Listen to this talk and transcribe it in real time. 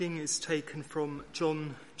Reading is taken from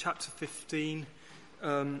John chapter 15,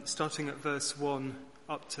 starting at verse 1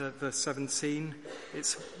 up to verse 17.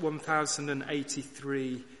 It's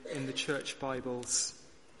 1083 in the church Bibles.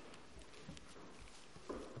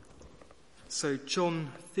 So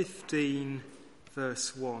John 15,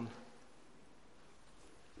 verse 1.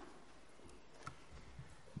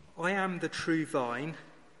 I am the true vine,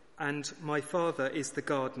 and my Father is the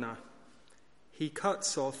gardener. He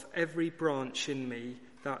cuts off every branch in me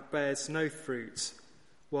that bears no fruit,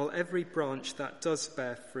 while every branch that does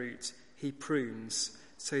bear fruit he prunes,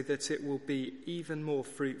 so that it will be even more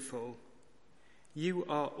fruitful. You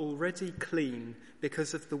are already clean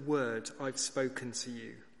because of the word I've spoken to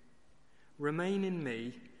you. Remain in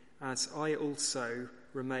me, as I also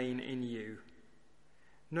remain in you.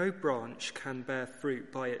 No branch can bear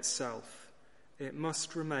fruit by itself. It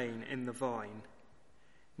must remain in the vine.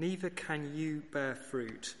 Neither can you bear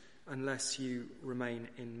fruit unless you remain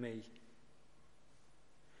in me.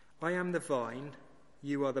 I am the vine,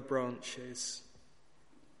 you are the branches.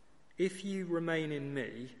 If you remain in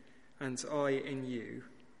me and I in you,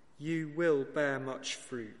 you will bear much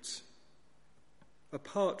fruit.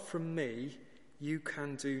 Apart from me, you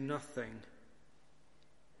can do nothing.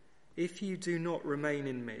 If you do not remain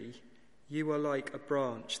in me, you are like a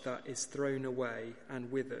branch that is thrown away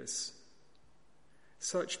and withers.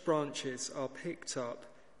 Such branches are picked up,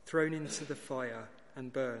 thrown into the fire,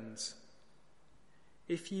 and burned.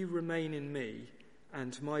 If you remain in me,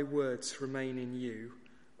 and my words remain in you,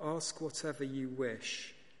 ask whatever you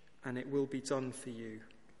wish, and it will be done for you.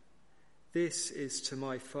 This is to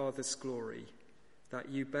my Father's glory, that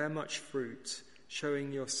you bear much fruit,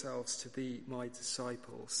 showing yourselves to be my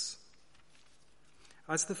disciples.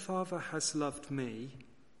 As the Father has loved me,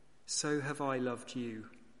 so have I loved you.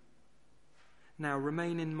 Now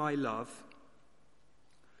remain in my love.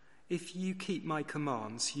 If you keep my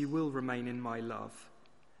commands, you will remain in my love,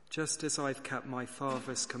 just as I've kept my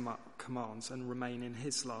Father's commands and remain in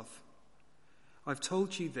his love. I've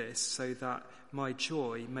told you this so that my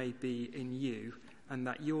joy may be in you and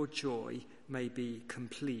that your joy may be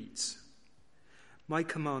complete. My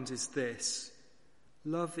command is this: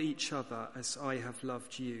 love each other as I have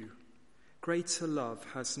loved you. Greater love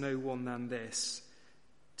has no one than this,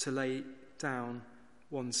 to lay down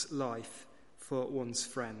one's life for one's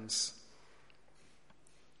friends.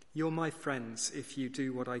 You're my friends if you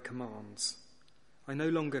do what I command. I no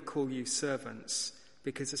longer call you servants,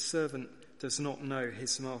 because a servant does not know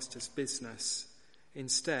his master's business.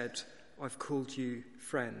 Instead, I've called you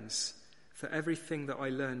friends, for everything that I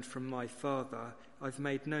learned from my Father I've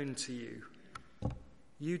made known to you.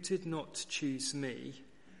 You did not choose me,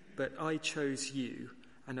 but I chose you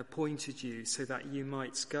and appointed you so that you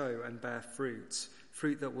might go and bear fruit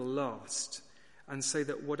that will last, and so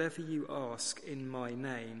that whatever you ask in my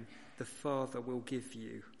name, the Father will give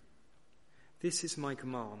you. This is my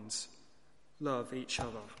command: love each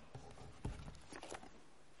other.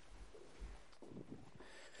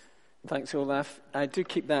 Thanks, Olaf. I do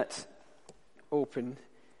keep that open.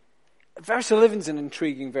 Verse 11 is an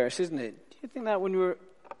intriguing verse, isn't it? Do you think that when we were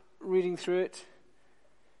reading through it?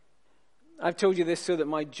 I've told you this so that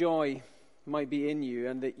my joy might be in you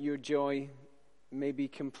and that your joy may be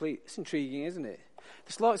complete. It's intriguing, isn't it?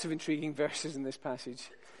 There's lots of intriguing verses in this passage.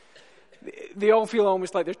 They all feel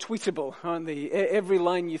almost like they're tweetable, aren't they? Every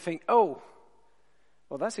line you think, oh,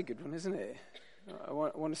 well, that's a good one, isn't it? I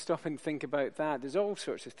want to stop and think about that. There's all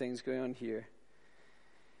sorts of things going on here.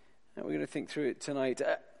 And we're going to think through it tonight.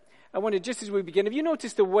 I wonder, just as we begin, have you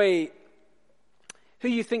noticed the way who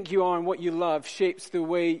you think you are and what you love shapes the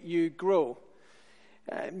way you grow?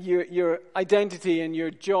 Your identity and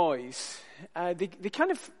your joys, they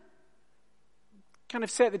kind of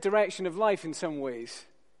set the direction of life in some ways.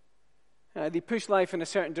 They push life in a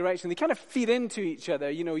certain direction. They kind of feed into each other.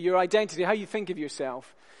 You know, your identity, how you think of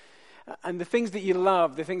yourself, and the things that you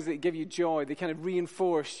love, the things that give you joy, they kind of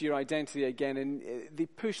reinforce your identity again, and they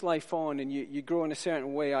push life on, and you grow in a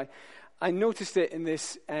certain way. I noticed it in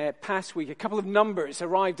this past week. A couple of numbers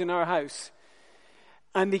arrived in our house,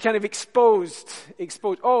 and they kind of exposed.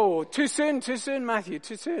 Oh, too soon, Matthew,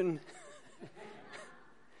 too soon.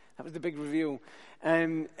 That was the big reveal.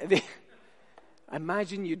 I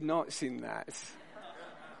imagine you'd not seen that.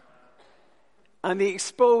 And they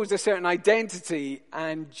exposed a certain identity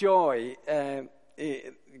and joy.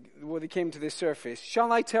 They came to the surface.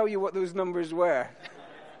 Shall I tell you what those numbers were?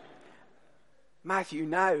 Matthew,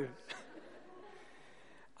 now.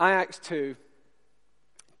 Ajax 2,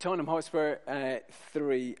 Tottenham Hotspur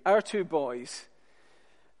 3. Our two boys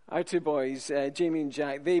Our two boys, Jamie and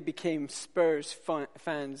Jack, they became Spurs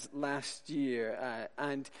fans last year,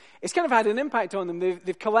 and it's kind of had an impact on them.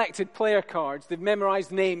 They've collected player cards, they've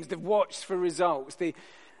memorized names, they've watched for results, they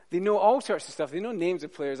know all sorts of stuff. They know names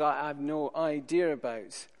of players I have no idea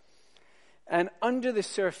about. And under the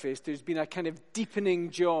surface, there's been a kind of deepening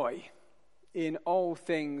joy in all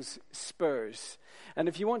things Spurs. And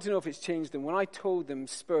if you want to know if it's changed them, when I told them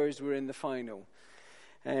Spurs were in the final,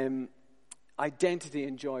 identity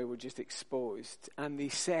and joy were just exposed. And they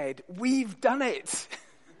said, "We've done it."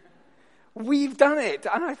 We've done it.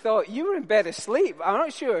 And I thought, you were in bed asleep. I'm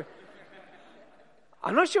not sure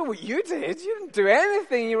what you did. You didn't do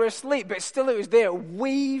anything. You were asleep. But still it was there.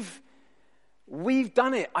 We've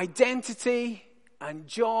done it. Identity and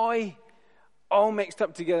joy all mixed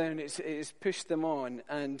up together, and it's pushed them on.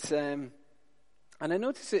 And I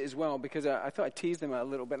noticed it as well because I thought I'd tease them a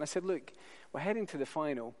little bit. And I said, look, we're heading to the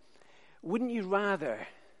final. Wouldn't you rather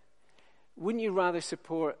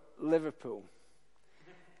support Liverpool?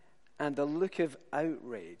 And the look of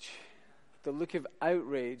outrage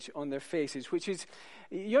on their faces, which is,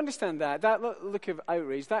 you understand that look of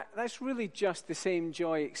outrage, that's really just the same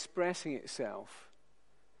joy expressing itself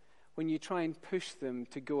when you try and push them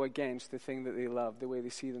to go against the thing that they love, the way they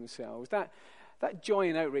see themselves. That joy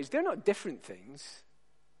and outrage, they're not different things.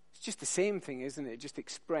 It's just the same thing, isn't it? Just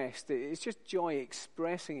expressed. It's just joy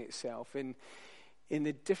expressing itself in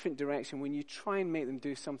the different direction when you try and make them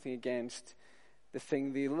do something against the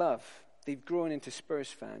thing they love. They've grown into Spurs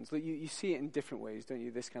fans. Look, you see it in different ways, don't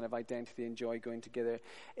you? This kind of identity and joy going together.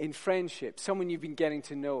 In friendship, someone you've been getting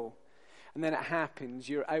to know, and then it happens,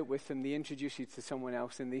 you're out with them, they introduce you to someone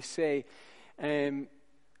else, and they say,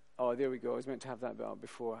 oh, there we go, I was meant to have that bit up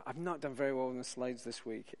before. I've not done very well on the slides this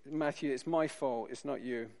week. Matthew, it's my fault, it's not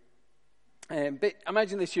you. But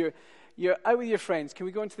imagine this, you're out with your friends. Can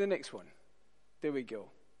we go on to the next one? There we go.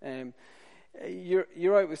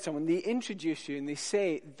 You're out with someone, they introduce you and they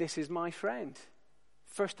say, this is my friend.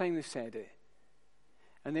 First time they've said it.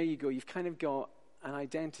 And there you go, you've kind of got an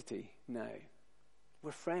identity now.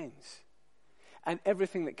 We're friends. And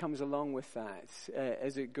everything that comes along with that,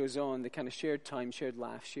 as it goes on, the kind of shared time, shared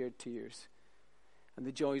laughs, shared tears, and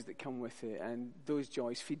the joys that come with it, and those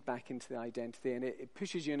joys feed back into the identity, and it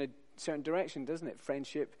pushes you in a certain direction, doesn't it?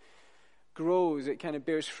 Friendship grows, it kind of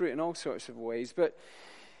bears fruit in all sorts of ways, but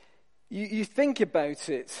you think about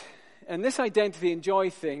it, and this identity and joy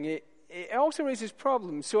thing, it also raises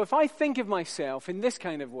problems. So if I think of myself in this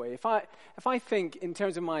kind of way, if I think in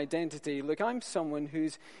terms of my identity, look, I'm someone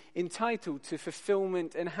who's entitled to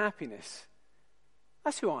fulfillment and happiness.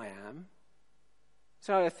 That's who I am. That's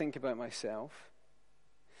how I think about myself.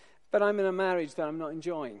 But I'm in a marriage that I'm not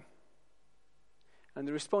enjoying. And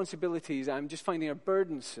the responsibilities I'm just finding are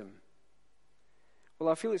burdensome. Well,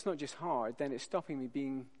 I feel it's not just hard, then it's stopping me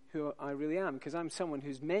being who I really am, because I'm someone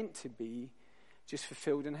who's meant to be just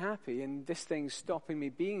fulfilled and happy, and this thing's stopping me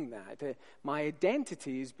being that. My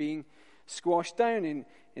identity is being squashed down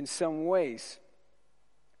in some ways.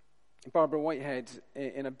 Barbara Whitehead,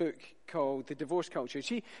 in a book called The Divorce Culture,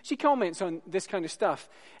 she comments on this kind of stuff.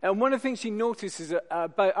 And one of the things she notices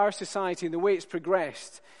about our society and the way it's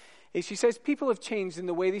progressed is she says people have changed in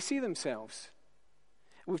the way they see themselves.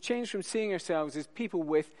 We've changed from seeing ourselves as people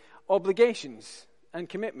with obligations and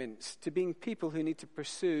commitments to being people who need to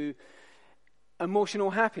pursue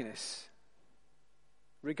emotional happiness,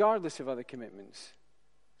 regardless of other commitments.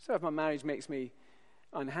 So if my marriage makes me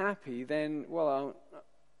unhappy, then,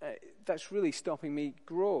 that's really stopping me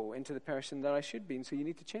grow into the person that I should be, and so you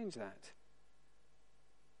need to change that.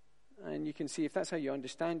 And you can see if that's how you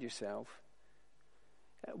understand yourself,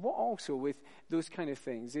 what also with those kind of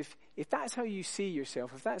things, if that's how you see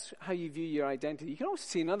yourself, if that's how you view your identity, you can also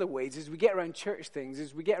see in other ways as we get around church things,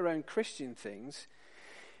 as we get around Christian things,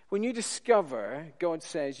 when you discover, God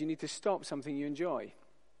says, you need to stop something you enjoy.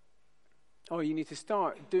 Or you need to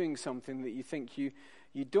start doing something that you think you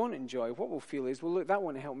don't enjoy. What we'll feel is, well, look, that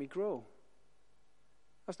won't help me grow.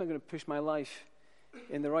 That's not going to push my life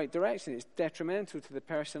in the right direction. It's detrimental to the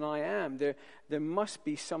person I am. There must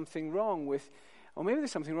be something wrong with, or maybe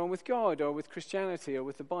there's something wrong with God or with Christianity or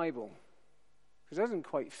with the Bible. Because it doesn't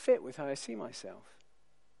quite fit with how I see myself.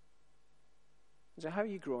 So how are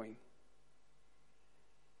you growing?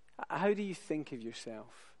 How do you think of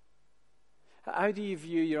yourself? How do you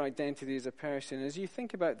view your identity as a person? As you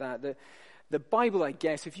think about that, the Bible, I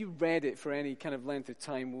guess, if you read it for any kind of length of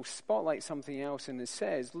time, will spotlight something else, and it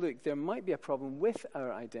says, look, there might be a problem with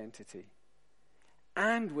our identity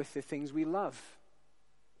and with the things we love.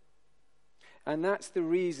 And that's the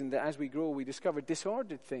reason that as we grow, we discover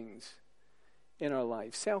disordered things in our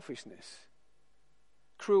lives. Selfishness,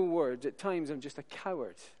 cruel words. At times, I'm just a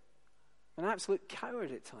coward. an absolute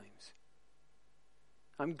coward at times.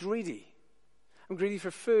 I'm greedy. I'm greedy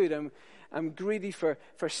for food. I'm greedy for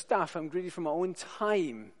stuff. I'm greedy for my own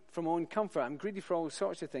time, for my own comfort. I'm greedy for all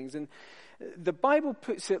sorts of things. And the Bible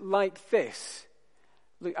puts it like this.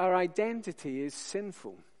 Look, our identity is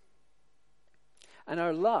sinful. And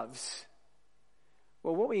our loves,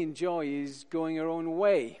 well, what we enjoy is going our own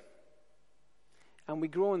way. And we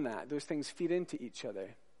grow in that. Those things feed into each other.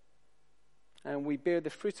 And we bear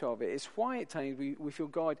the fruit of it. It's why at times we feel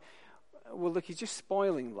God, well, look, he's just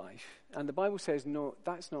spoiling life. And the Bible says, no,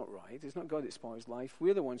 that's not right. It's not God that spoils life.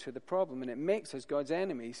 We're the ones who are the problem, and it makes us God's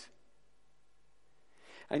enemies.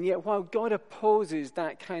 And yet, while God opposes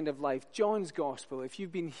that kind of life, John's Gospel, if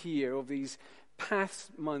you've been here over these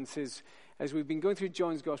past months as we've been going through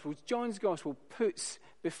John's Gospel puts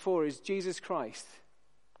before us Jesus Christ,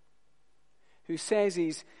 who says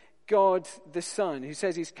he's God the Son, who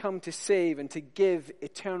says he's come to save and to give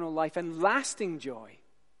eternal life and lasting joy.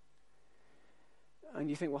 And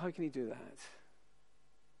you think, well, how can he do that?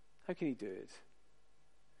 How can he do it?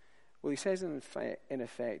 Well, he says in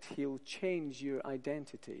effect, he'll change your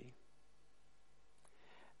identity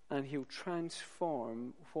and he'll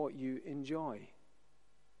transform what you enjoy.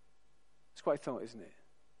 It's quite a thought, isn't it?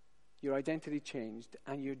 Your identity changed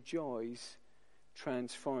and your joys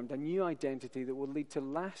transformed. A new identity that will lead to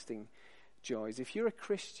lasting joys. If you're a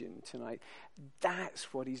Christian tonight,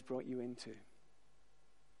 that's what he's brought you into.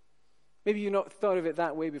 Maybe you've not thought of it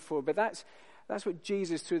that way before, but that's what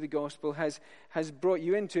Jesus through the gospel has brought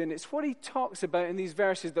you into. And it's what he talks about in these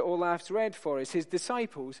verses that Olaf's read for us, his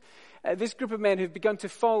disciples. This group of men who've begun to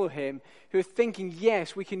follow him, who are thinking,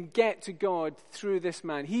 yes, we can get to God through this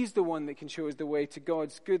man. He's the one that can show us the way to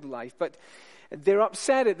God's good life. But they're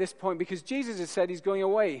upset at this point because Jesus has said he's going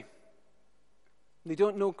away. They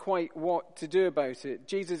don't know quite what to do about it.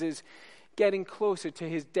 Jesus is getting closer to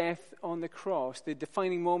his death on the cross, the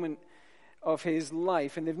defining moment of his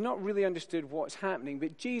life, and they've not really understood what's happening.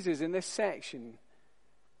 But Jesus, in this section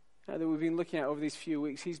that we've been looking at over these few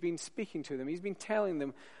weeks, he's been speaking to them. He's been telling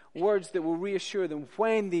them words that will reassure them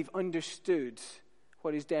when they've understood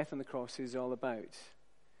what his death on the cross is all about.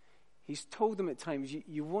 He's told them at times,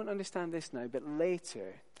 you won't understand this now, but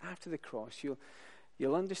later, after the cross,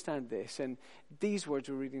 you'll understand this. And these words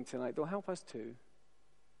we're reading tonight, they'll help us too,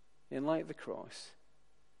 in light of the cross.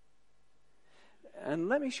 And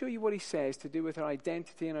let me show you what he says to do with our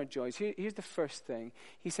identity and our joys. Here's the first thing.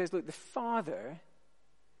 He says, look, the Father,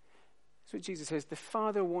 that's what Jesus says, the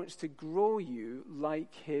Father wants to grow you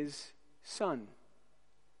like his Son.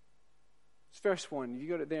 It's verse 1. You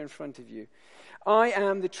got it there in front of you. I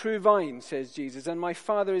am the true vine, says Jesus, and my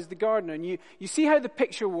Father is the gardener. And you see how the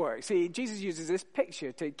picture works. See, Jesus uses this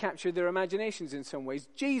picture to capture their imaginations in some ways.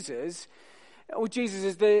 Jesus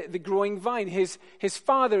is the growing vine. His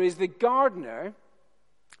Father is the gardener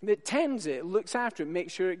that tends it, looks after it,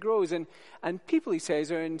 makes sure it grows. And people, he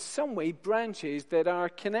says, are in some way branches that are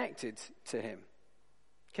connected to him.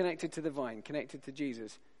 Connected to the vine, connected to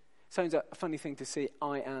Jesus. Sounds a funny thing to say,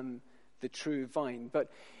 I am the true vine.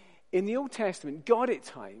 But in the Old Testament, God in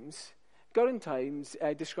times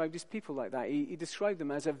described his people like that. He described them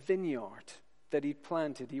as a vineyard that he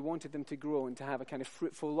planted. He wanted them to grow and to have a kind of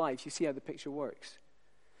fruitful life. You see how the picture works.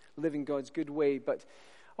 Living God's good way. But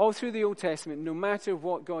all through the Old Testament, no matter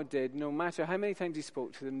what God did, no matter how many times he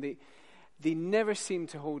spoke to them, they never seemed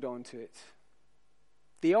to hold on to it.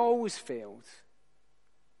 They always failed.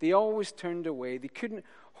 They always turned away. They couldn't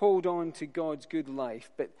hold on to God's good life.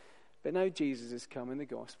 But now Jesus has come in the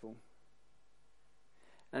gospel.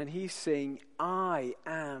 And he's saying, I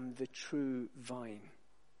am the true vine.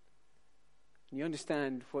 And you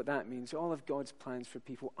understand what that means. All of God's plans for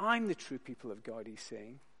people. I'm the true people of God, he's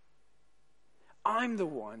saying. I'm the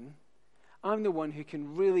one who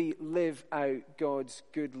can really live out God's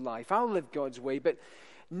good life. I'll live God's way, but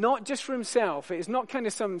not just for himself. It's not kind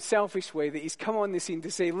of some selfish way that he's come on the scene to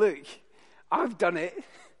say, look, I've done it.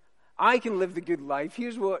 I can live the good life.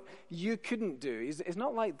 Here's what you couldn't do. It's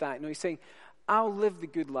not like that. No, he's saying, I'll live the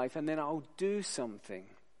good life and then I'll do something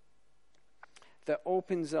that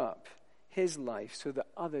opens up his life so that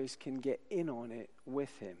others can get in on it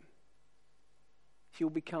with him. He'll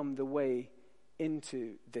become the way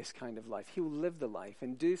into this kind of life. He'll live the life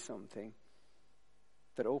and do something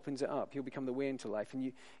that opens it up. He'll become the way into life. And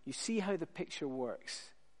you see how the picture works.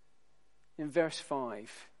 In verse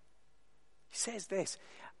 5, he says this,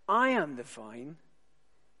 I am the vine,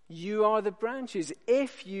 you are the branches.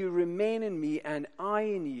 If you remain in me and I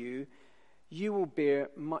in you, you will bear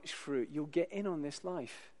much fruit. You'll get in on this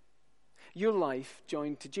life. Your life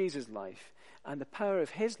joined to Jesus' life, and the power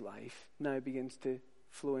of his life now begins to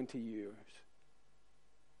flow into yours.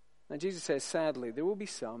 Now Jesus says, sadly, there will be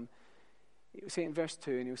some, he will say it in verse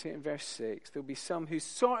 2 and he will say it in verse 6, there will be some who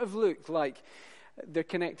sort of look like they're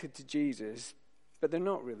connected to Jesus, but they're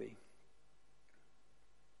not really.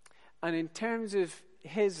 And in terms of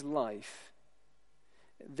his life,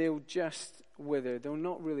 they'll just wither. They'll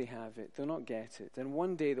not really have it. They'll not get it. And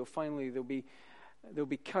one day they'll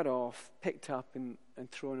be cut off, picked up, and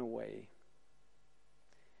thrown away.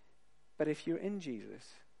 But if you're in Jesus,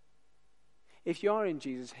 if you are in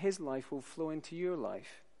Jesus, his life will flow into your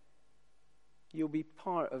life. You'll be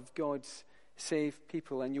part of God's saved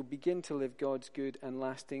people, and you'll begin to live God's good and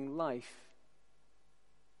lasting life.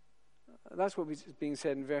 That's what was being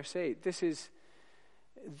said in verse 8. This is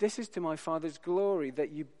to my Father's glory,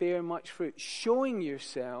 that you bear much fruit, showing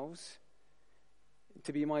yourselves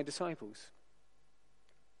to be my disciples.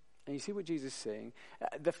 And you see what Jesus is saying?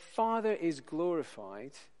 The Father is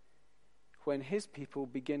glorified when his people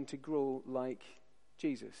begin to grow like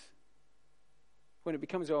Jesus. When it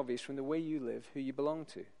becomes obvious from the way you live who you belong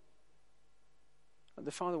to.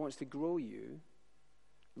 The Father wants to grow you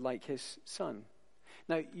like his Son.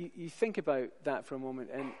 Now, you think about that for a moment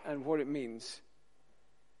and what it means.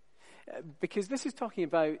 Because this is talking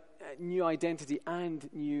about new identity and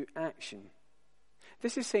new action.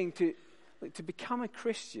 This is saying to become a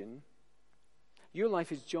Christian, your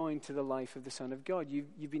life is joined to the life of the Son of God.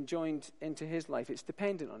 You've been joined into his life. It's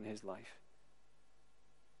dependent on his life.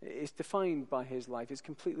 It's defined by his life. It's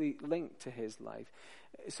completely linked to his life.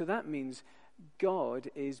 So that means God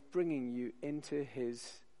is bringing you into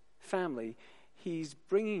his family. He's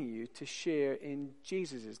bringing you to share in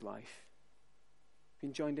Jesus' life.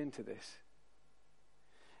 Been joined into this.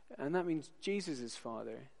 And that means Jesus'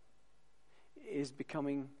 Father is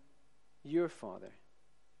becoming your Father.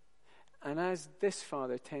 And as this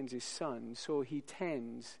Father tends his Son, so he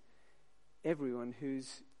tends everyone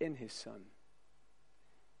who's in his Son.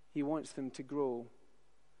 He wants them to grow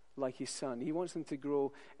like his Son. He wants them to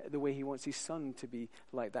grow the way he wants his Son to be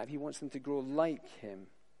like that. He wants them to grow like him.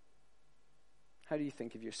 How do you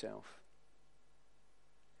think of yourself?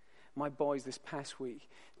 My boys this past week,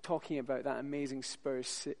 talking about that amazing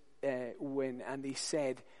Spurs win, and they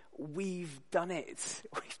said, we've done it.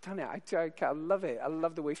 We've done it. I love it. I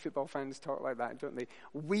love the way football fans talk like that, don't they?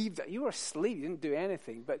 You were asleep. You didn't do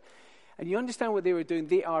anything. And you understand what they were doing?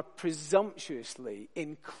 They are presumptuously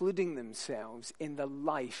including themselves in the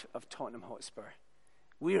life of Tottenham Hotspur.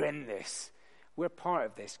 We're in this. We're part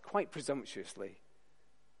of this, quite presumptuously.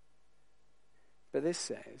 But this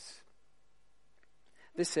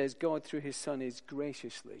says God through his Son is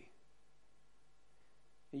graciously.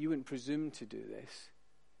 You wouldn't presume to do this.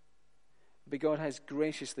 But God has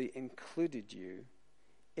graciously included you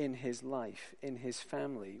in his life, in his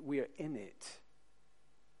family. We are in it.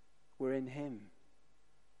 We're in him.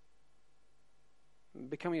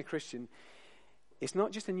 Becoming a Christian, it's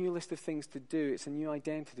not just a new list of things to do. It's a new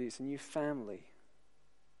identity. It's a new family.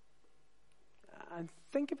 And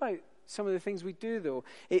think about some of the things we do, though.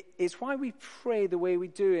 It's why we pray the way we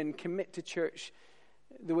do and commit to church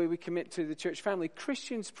the way we commit to the church family.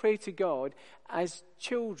 Christians pray to God as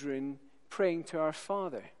children praying to our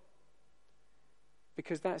Father,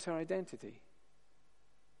 because that's our identity.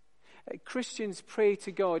 Christians pray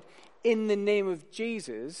to God in the name of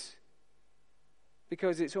Jesus,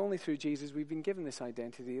 because it's only through Jesus we've been given this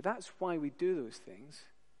identity. That's why we do those things.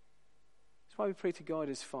 It's why we pray to God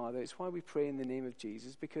as Father. It's why we pray in the name of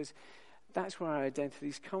Jesus, because that's where our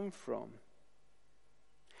identities come from.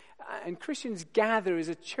 And Christians gather as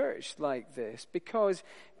a church like this because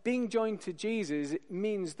being joined to Jesus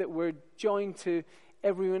means that we're joined to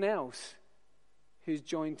everyone else who's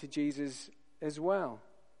joined to Jesus as well.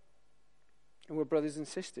 And we're brothers and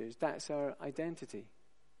sisters. That's our identity.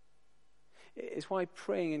 It's why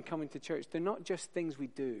praying and coming to church, they're not just things we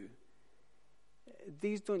do.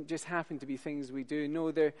 These don't just happen to be things we do.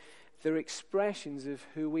 No, they're expressions of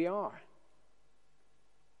who we are.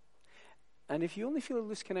 And if you only feel a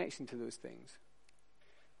loose connection to those things,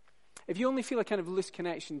 if you only feel a kind of loose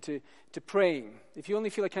connection to praying, if you only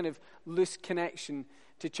feel a kind of loose connection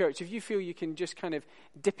to church, if you feel you can just kind of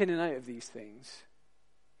dip in and out of these things,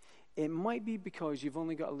 it might be because you've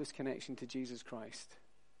only got a loose connection to Jesus Christ.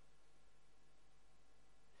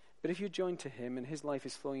 But if you're joined to him and his life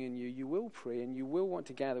is flowing in you, you will pray and you will want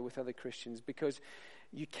to gather with other Christians, because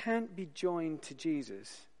you can't be joined to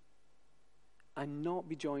Jesus and not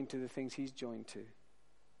be joined to the things he's joined to.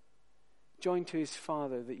 Joined to his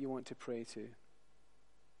Father that you want to pray to.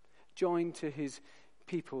 Joined to his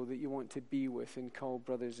people that you want to be with and call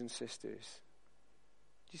brothers and sisters.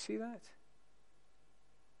 Do you see that?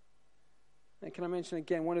 And can I mention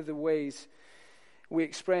again, one of the ways we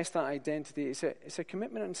express that identity. It's a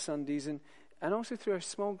commitment on Sundays and also through our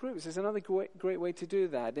small groups. There's another great way to do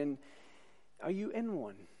that. And are you in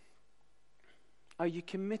one? Are you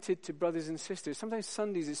committed to brothers and sisters? Sometimes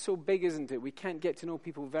Sundays is so big, isn't it? We can't get to know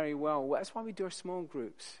people very well. That's why we do our small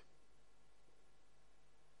groups.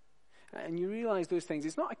 And you realize those things.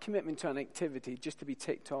 It's not a commitment to an activity just to be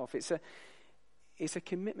ticked off. It's a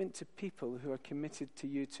commitment to people who are committed to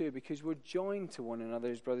you too, because we're joined to one another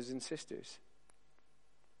as brothers and sisters.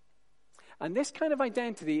 And this kind of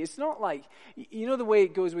identity, it's not like, you know the way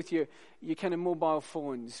it goes with your kind of mobile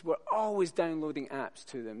phones. We're always downloading apps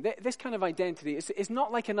to them. This kind of identity, it's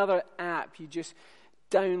not like another app you just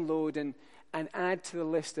download and add to the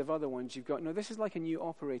list of other ones you've got. No, this is like a new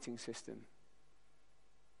operating system.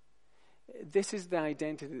 This is the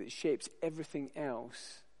identity that shapes everything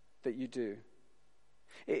else that you do.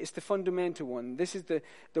 It's the fundamental one. This is the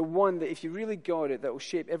one that if you really got it, that will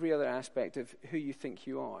shape every other aspect of who you think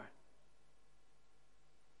you are.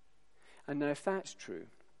 And now if that's true,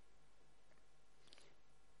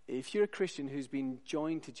 if you're a Christian who's been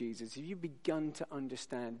joined to Jesus, if you've begun to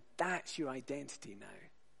understand that's your identity now,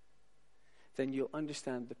 then you'll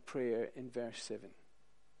understand the prayer in verse 7.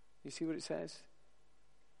 You see what it says?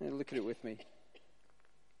 Now look at it with me.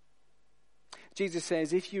 Jesus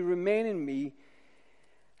says, if you remain in me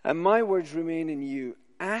and my words remain in you,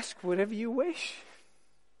 ask whatever you wish.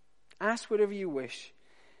 Ask whatever you wish,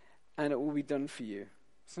 and it will be done for you.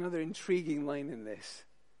 It's another intriguing line in this.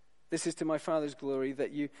 This is to my Father's glory,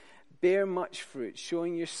 that you bear much fruit,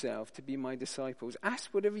 showing yourself to be my disciples.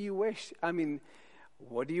 Ask whatever you wish. I mean,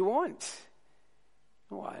 what do you want?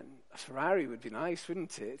 Oh, a Ferrari would be nice,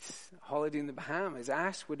 wouldn't it? A holiday in the Bahamas.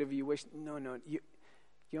 Ask whatever you wish. No.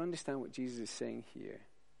 You understand what Jesus is saying here?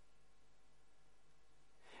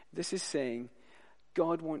 This is saying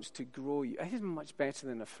God wants to grow you. It is much better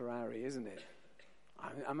than a Ferrari, isn't it?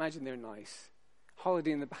 I imagine they're nice.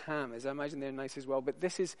 Holiday in the Bahamas, I imagine they're nice as well. But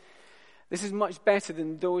this is much better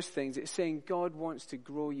than those things. It's saying God wants to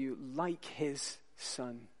grow you like his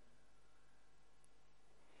Son.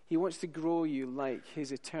 He wants to grow you like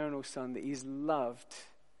his eternal Son that he's loved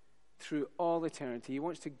through all eternity. He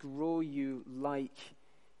wants to grow you like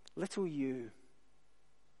little you.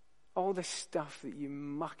 All the stuff that you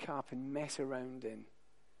muck up and mess around in.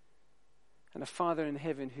 And a Father in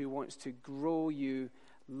heaven who wants to grow you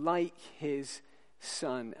like his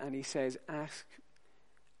Son. And he says, ask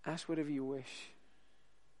whatever you wish.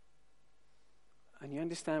 And you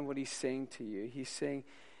understand what he's saying to you. He's saying,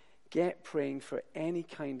 get praying for any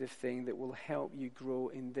kind of thing that will help you grow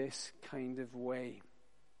in this kind of way.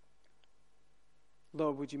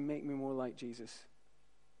 Lord, would you make me more like Jesus?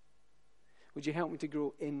 Would you help me to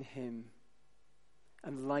grow in him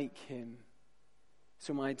and like him?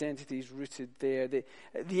 So my identity is rooted there.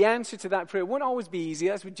 The answer to that prayer won't always be easy.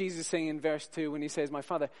 That's what Jesus is saying in verse 2 when he says, my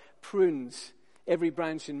Father prunes every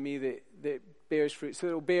branch in me that bears fruit, so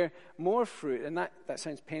it will bear more fruit. And that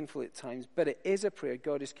sounds painful at times, but it is a prayer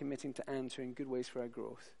God is committing to answer in good ways for our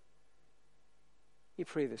growth. You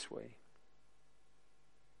pray this way.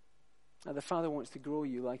 Now the Father wants to grow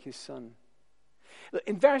you like his Son.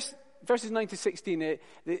 In verses 9 to 16,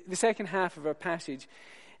 the second half of our passage,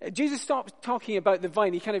 Jesus stops talking about the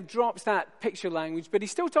vine. He kind of drops that picture language, but he's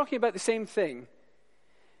still talking about the same thing.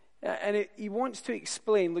 And he wants to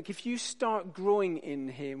explain, look, if you start growing in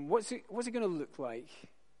him, what's it going to look like?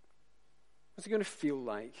 What's it going to feel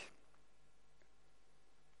like?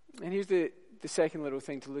 And here's the second little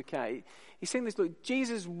thing to look at. He's saying this, look,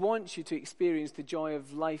 Jesus wants you to experience the joy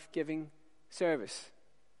of life-giving service.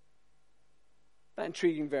 That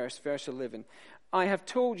intriguing verse 11. I have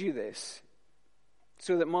told you this,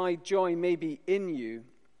 so that my joy may be in you,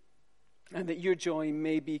 and that your joy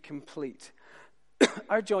may be complete.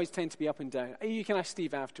 Our joys tend to be up and down. You can ask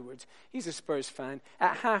Steve afterwards. He's a Spurs fan.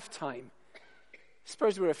 At halftime,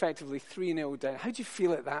 Spurs were effectively 3-0 down. How do you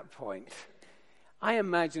feel at that point? I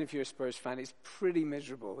imagine if you're a Spurs fan, it's pretty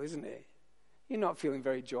miserable, isn't it? You're not feeling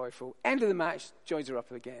very joyful. End of the match, joys are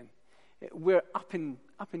up again. We're up and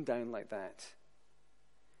down like that.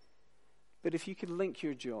 But if you could link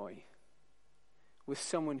your joy with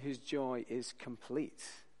someone whose joy is complete,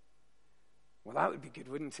 well, that would be good,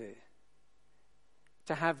 wouldn't it?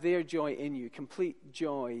 To have their joy in you, complete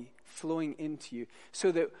joy flowing into you,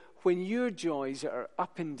 so that when your joys are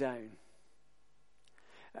up and down,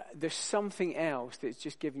 there's something else that's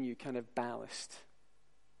just giving you kind of ballast,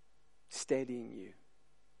 steadying you,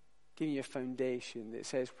 giving you a foundation that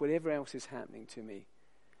says, whatever else is happening to me,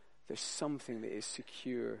 there's something that is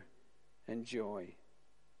secure and joy.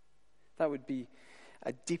 That would be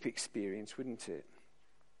a deep experience, wouldn't it?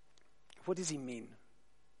 What does he mean?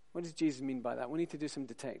 What does Jesus mean by that? We need to do some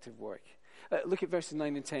detective work. Look at verses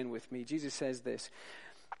 9 and 10 with me. Jesus says this.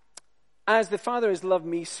 As the Father has loved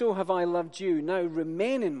me, so have I loved you. Now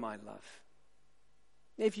remain in my love.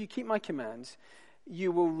 If you keep my commands,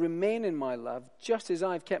 you will remain in my love, just as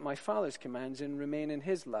I've kept my Father's commands and remain in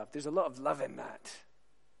his love. There's a lot of love in that.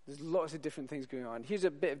 There's lots of different things going on. Here's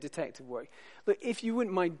a bit of detective work. Look, if you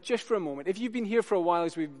wouldn't mind, just for a moment, if you've been here for a while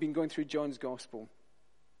as we've been going through John's Gospel,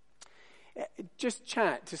 just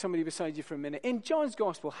chat to somebody beside you for a minute. In John's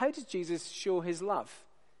Gospel, how does Jesus show his love?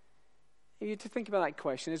 If you to think about that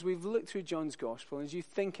question, as we've looked through John's Gospel, as you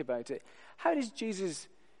think about it, how does Jesus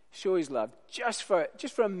show his love? Just for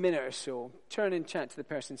a minute or so, turn and chat to the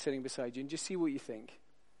person sitting beside you and just see what you think.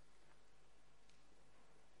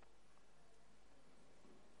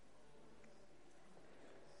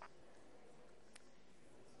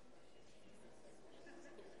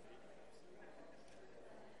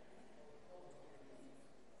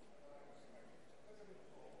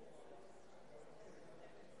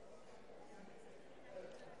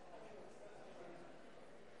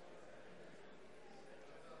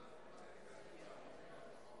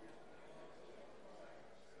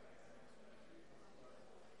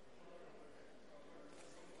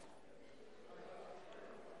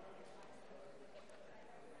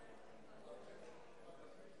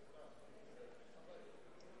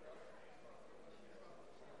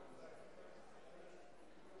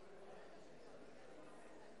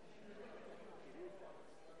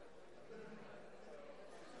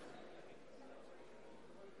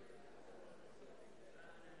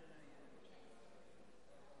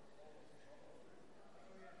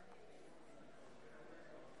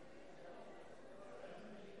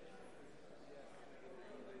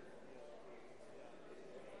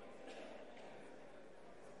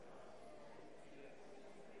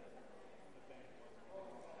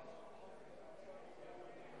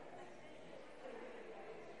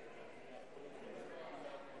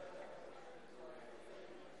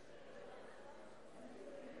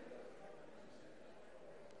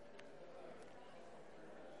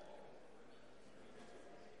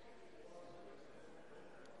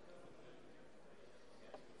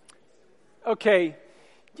 Okay,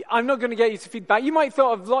 I'm not going to get you to feedback. You might have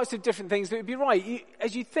thought of lots of different things that would be right.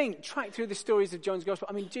 As you think, track through the stories of John's Gospel.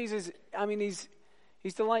 I mean, Jesus,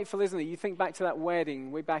 he's delightful, isn't he? You think back to that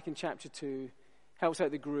wedding way back in chapter 2, helps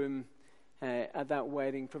out the groom at that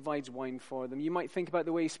wedding, provides wine for them. You might think about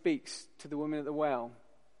the way he speaks to the woman at the well,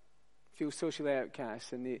 feels socially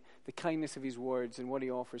outcast, and the kindness of his words and what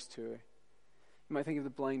he offers to her. You might think of the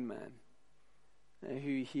blind man who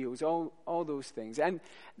he heals, all those things. And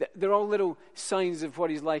they're all little signs of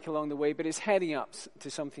what he's like along the way, but it's heading up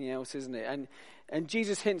to something else, isn't it? And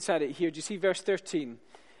Jesus hints at it here. Do you see verse 13,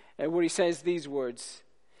 where he says these words,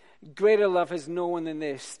 "Greater love has no one than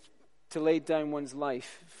this, to lay down one's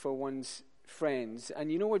life for one's friends."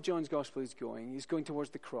 And you know where John's Gospel is going. He's going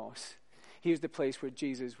towards the cross. Here's the place where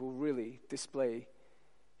Jesus will really display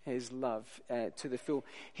his love to the full.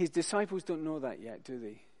 His disciples don't know that yet, do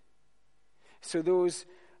they? So those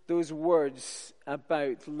words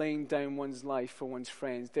about laying down one's life for one's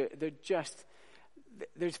friends, they're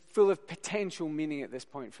full of potential meaning at this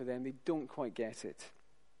point for them. They don't quite get it.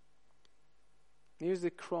 Here's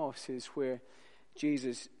the cross is where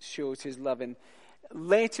Jesus shows his love. And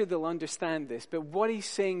later they'll understand this. But what he's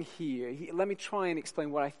saying here, let me try and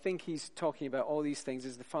explain what I think he's talking about. All these things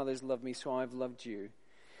is the Father has loved me, so I've loved you.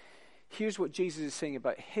 Here's what Jesus is saying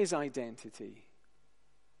about his identity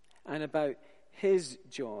and about his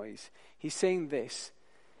joys. He's saying this: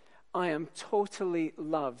 I am totally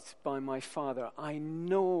loved by my Father. I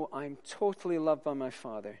know I'm totally loved by my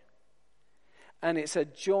Father. And it's a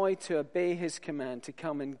joy to obey his command to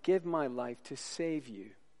come and give my life to save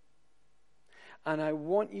you. And I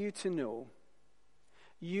want you to know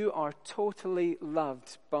you are totally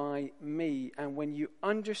loved by me. And when you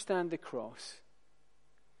understand the cross,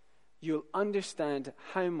 you'll understand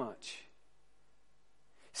how much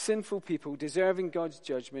sinful people deserving God's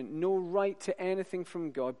judgment, no right to anything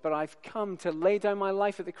from God, but I've come to lay down my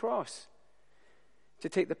life at the cross, to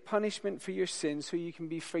take the punishment for your sins so you can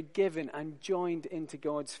be forgiven and joined into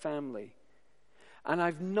God's family. And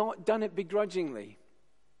I've not done it begrudgingly.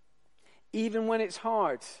 Even when it's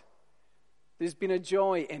hard, there's been a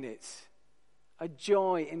joy in it, a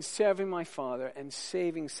joy in serving my Father and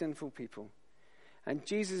saving sinful people. And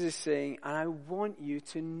Jesus is saying, and I want you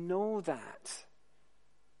to know that.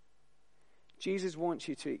 Jesus wants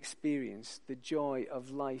you to experience the joy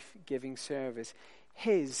of life-giving service,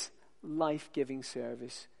 his life-giving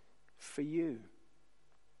service for you.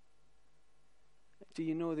 Do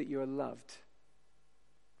you know that you're loved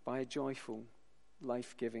by a joyful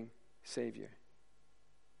life-giving Savior.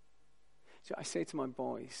 So I say to my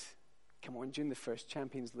boys, come on, during the first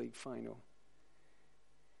Champions League final,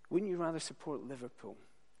 wouldn't you rather support Liverpool?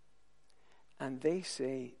 And they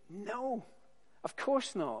say, no, of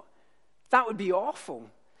course not. That would be awful.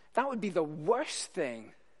 That would be the worst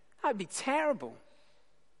thing. That would be terrible.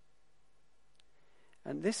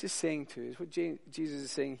 And this is saying to us, what Jesus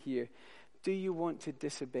is saying here, do you want to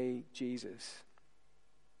disobey Jesus?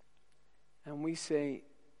 And we say,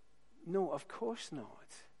 no, of course not.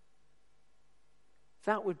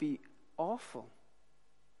 That would be awful.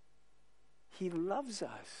 He loves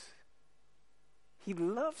us. He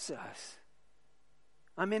loves us.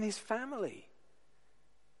 I'm in his family.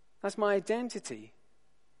 That's my identity.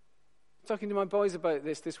 Talking to my boys about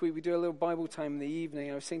this week, we do a little Bible time in the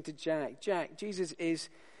evening. I was saying to Jack, Jesus is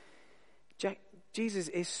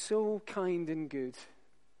so kind and good.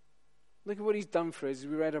 Look at what he's done for us.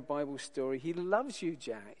 We read our Bible story. He loves you,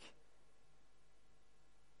 Jack.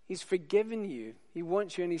 He's forgiven you. He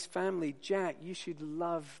wants you in his family. Jack, you should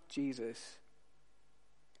love Jesus.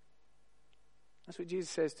 That's what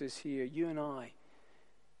Jesus says to us here. You and I,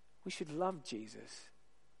 we should love Jesus.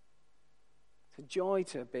 It's a joy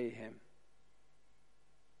to obey him.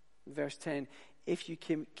 Verse 10, if you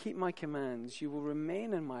keep my commands, you will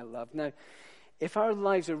remain in my love. Now, if our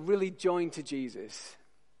lives are really joined to Jesus,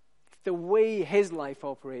 if the way his life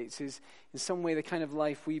operates is in some way the kind of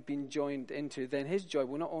life we've been joined into, then his joy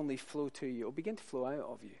will not only flow to you, it will begin to flow out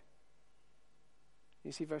of you.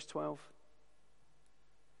 You see verse 12?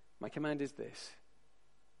 My command is this.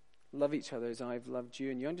 Love each other as I've loved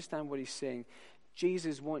you. And you understand what he's saying.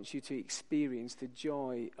 Jesus wants you to experience the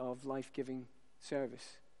joy of life-giving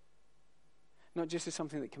service. Not just as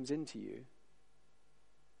something that comes into you,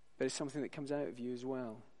 but as something that comes out of you as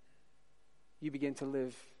well. You begin to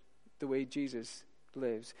live the way Jesus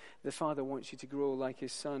lives. The Father wants you to grow like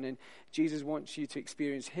his Son, and Jesus wants you to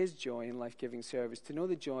experience his joy in life-giving service, to know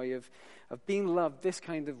the joy of being loved this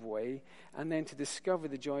kind of way, and then to discover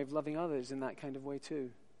the joy of loving others in that kind of way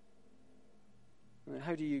too.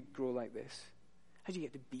 How do you grow like this? How do you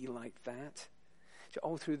get to be like that? So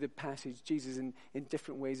all through the passage, Jesus in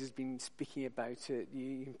different ways has been speaking about it.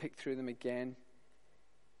 You can pick through them again.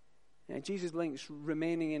 And Jesus links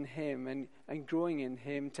remaining in him and growing in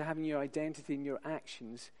him to having your identity and your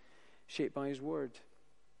actions shaped by his word.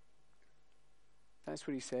 That's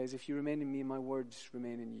what he says. If you remain in me, my words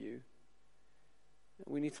remain in you.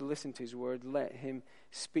 We need to listen to his word. Let him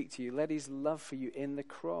speak to you. Let his love for you in the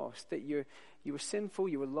cross. That you were sinful,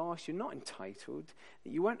 you were lost, you're not entitled. That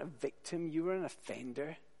you weren't a victim, you were an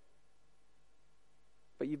offender.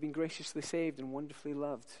 But you've been graciously saved and wonderfully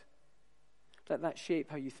loved. Let that shape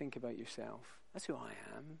how you think about yourself. That's who I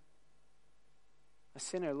am. A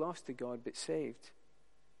sinner lost to God but saved.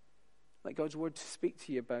 Let God's word speak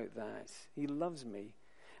to you about that. He loves me.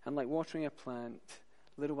 And like watering a plant,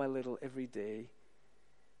 little by little, every day,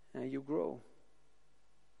 you'll grow.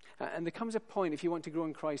 And there comes a point, if you want to grow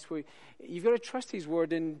in Christ, where you've got to trust his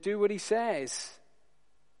word and do what he says.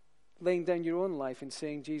 Laying down your own life and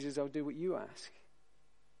saying, Jesus, I'll do what you ask.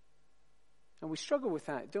 And we struggle with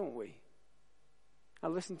that, don't we? I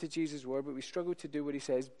listen to Jesus' word, but we struggle to do what he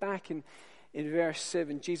says. Back in verse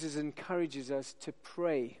 7, Jesus encourages us to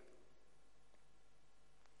pray.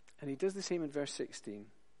 And he does the same in verse 16.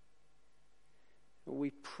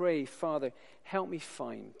 We pray, Father, help me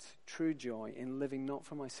find true joy in living not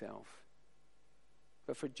for myself,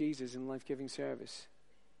 but for Jesus in life-giving service.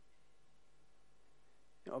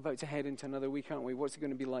 We're about to head into another week, aren't we? What's it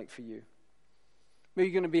going to be like for you? Maybe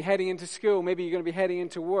you're going to be heading into school. Maybe you're going to be heading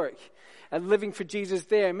into work and living for Jesus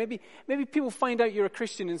there. Maybe people find out you're a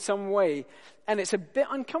Christian in some way, and it's a bit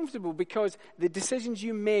uncomfortable because the decisions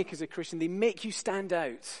you make as a Christian, they make you stand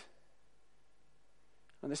out.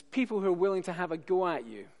 And there's people who are willing to have a go at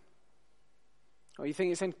you. Or you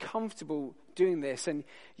think it's uncomfortable doing this, and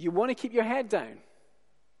you want to keep your head down.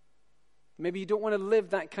 Maybe you don't want to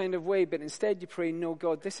live that kind of way, but instead you pray, no,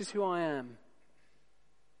 God, this is who I am.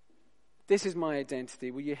 This is my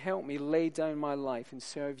identity. Will you help me lay down my life and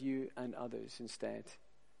serve you and others instead?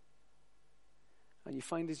 And you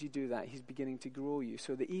find as you do that, he's beginning to grow you,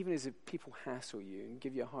 so that even as people hassle you and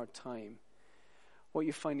give you a hard time, what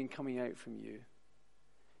you're finding coming out from you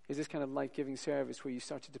is this kind of life-giving service where you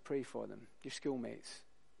started to pray for them, your schoolmates,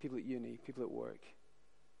 people at uni, people at work.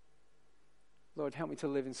 Lord, help me to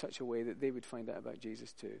live in such a way that they would find out about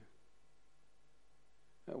Jesus too.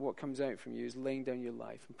 What comes out from you is laying down your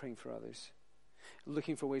life and praying for others,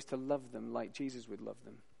 looking for ways to love them like Jesus would love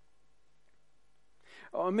them.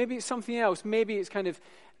 Or maybe it's something else. Maybe it's kind of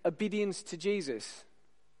obedience to Jesus.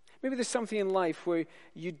 Maybe there's something in life where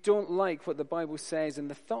you don't like what the Bible says, and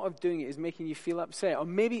the thought of doing it is making you feel upset. Or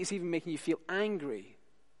maybe it's even making you feel angry.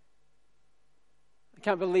 I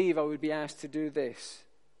can't believe I would be asked to do this.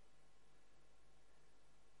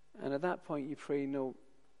 And at that point you pray, no,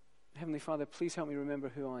 Heavenly Father, please help me remember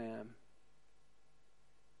who I am.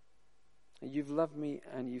 And you've loved me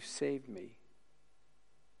and you've saved me.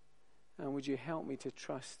 And would you help me to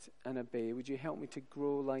trust and obey? Would you help me to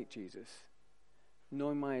grow like Jesus,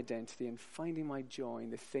 knowing my identity and finding my joy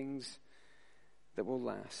in the things that will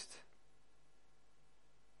last?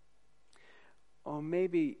 Or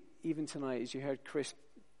maybe even tonight, as you heard Chris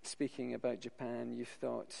speaking about Japan, you've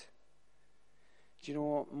thought, do you know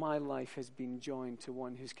what? My life has been joined to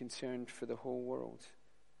one who's concerned for the whole world.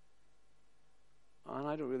 And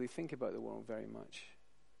I don't really think about the world very much.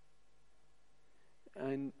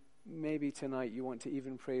 And maybe tonight you want to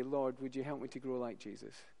even pray, Lord, would you help me to grow like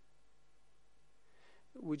Jesus?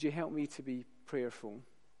 Would you help me to be prayerful?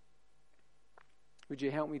 Would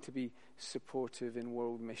you help me to be supportive in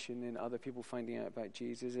world mission and other people finding out about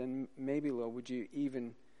Jesus? And maybe, Lord, would you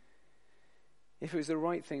even, if it was the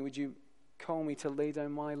right thing, would you call me to lay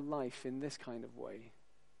down my life in this kind of way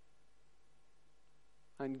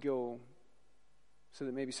and go so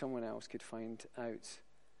that maybe someone else could find out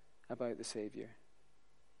about the Savior?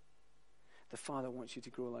 The Father wants you to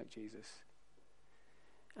grow like Jesus.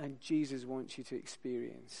 And Jesus wants you to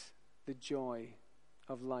experience the joy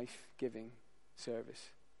of life-giving service.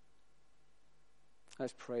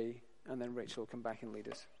 Let's pray, and then Rachel will come back and lead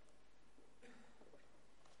us.